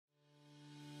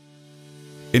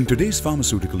In today's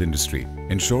pharmaceutical industry,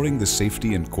 ensuring the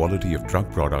safety and quality of drug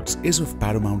products is of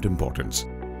paramount importance.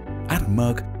 At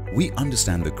Merck, we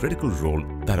understand the critical role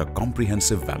that a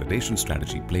comprehensive validation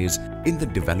strategy plays in the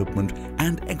development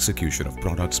and execution of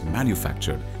products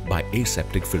manufactured by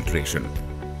aseptic filtration.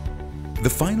 The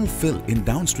final fill in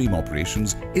downstream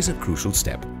operations is a crucial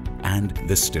step, and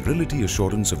the sterility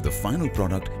assurance of the final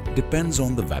product depends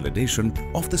on the validation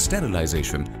of the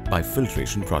sterilization by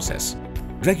filtration process.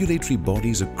 Regulatory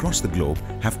bodies across the globe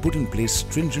have put in place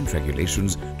stringent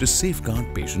regulations to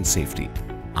safeguard patient safety.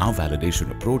 Our validation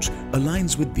approach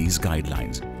aligns with these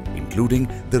guidelines, including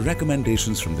the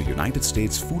recommendations from the United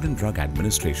States Food and Drug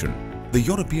Administration, the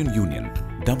European Union,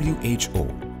 WHO,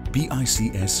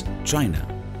 PICS,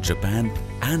 China, Japan,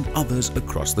 and others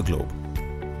across the globe.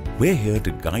 We're here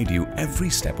to guide you every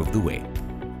step of the way.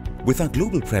 With our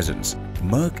global presence,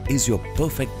 Merck is your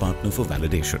perfect partner for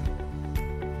validation.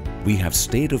 We have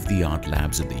state-of-the-art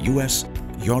labs in the US,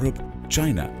 Europe,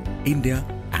 China, India,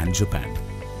 and Japan.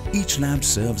 Each lab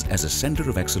serves as a center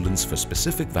of excellence for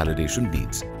specific validation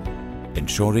needs,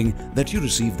 ensuring that you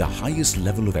receive the highest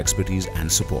level of expertise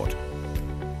and support.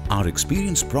 Our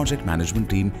experienced project management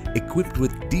team, equipped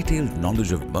with detailed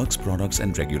knowledge of Merck's products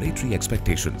and regulatory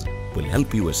expectations, will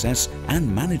help you assess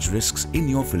and manage risks in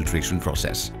your filtration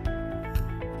process.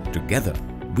 Together,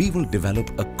 we will develop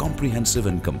a comprehensive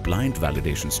and compliant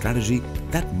validation strategy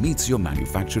that meets your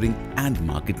manufacturing and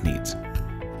market needs.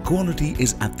 Quality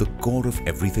is at the core of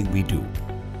everything we do.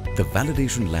 The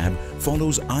Validation Lab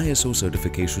follows ISO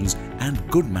certifications and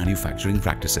good manufacturing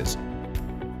practices.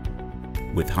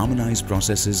 With harmonized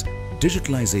processes,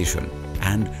 digitalization,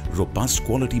 and robust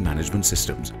quality management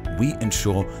systems, we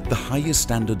ensure the highest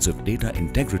standards of data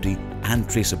integrity and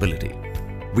traceability.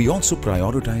 We also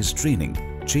prioritize training,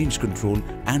 change control,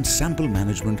 and sample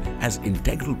management as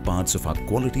integral parts of our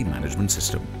quality management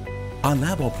system. Our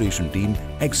lab operation team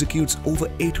executes over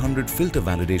 800 filter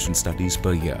validation studies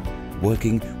per year,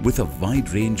 working with a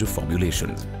wide range of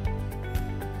formulations.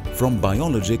 From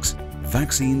biologics,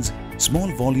 vaccines,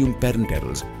 small volume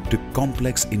parenterals to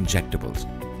complex injectables,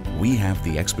 we have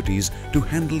the expertise to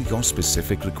handle your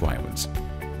specific requirements.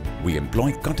 We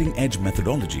employ cutting-edge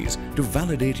methodologies to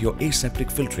validate your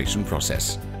aseptic filtration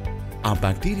process. Our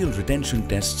bacterial retention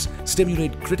tests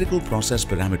stimulate critical process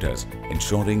parameters,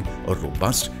 ensuring a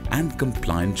robust and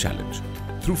compliant challenge.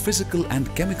 Through physical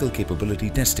and chemical capability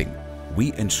testing,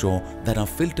 we ensure that our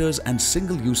filters and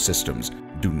single-use systems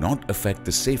do not affect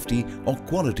the safety or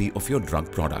quality of your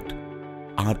drug product.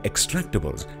 Our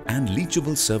extractables and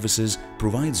leachable services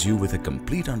provides you with a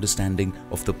complete understanding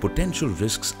of the potential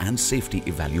risks and safety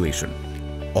evaluation.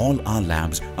 All our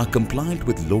labs are compliant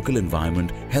with local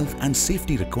environment, health and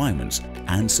safety requirements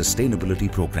and sustainability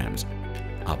programs.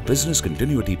 Our business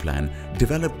continuity plan,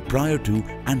 developed prior to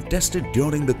and tested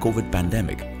during the COVID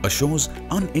pandemic, assures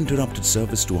uninterrupted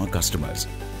service to our customers.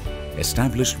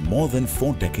 Established more than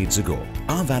 4 decades ago,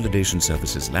 our validation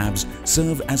services labs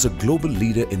serve as a global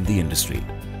leader in the industry,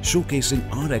 showcasing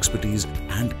our expertise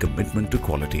and commitment to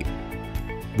quality.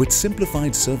 With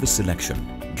simplified service selection,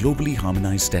 globally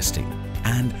harmonized testing,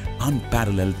 and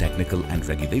unparalleled technical and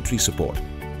regulatory support,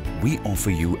 we offer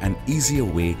you an easier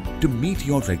way to meet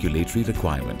your regulatory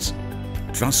requirements.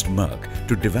 Trust Merck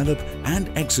to develop and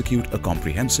execute a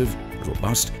comprehensive,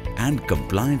 robust, and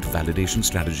compliant validation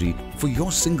strategy for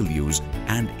your single-use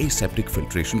and aseptic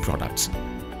filtration products.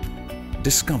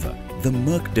 Discover the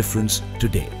Merck difference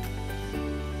today.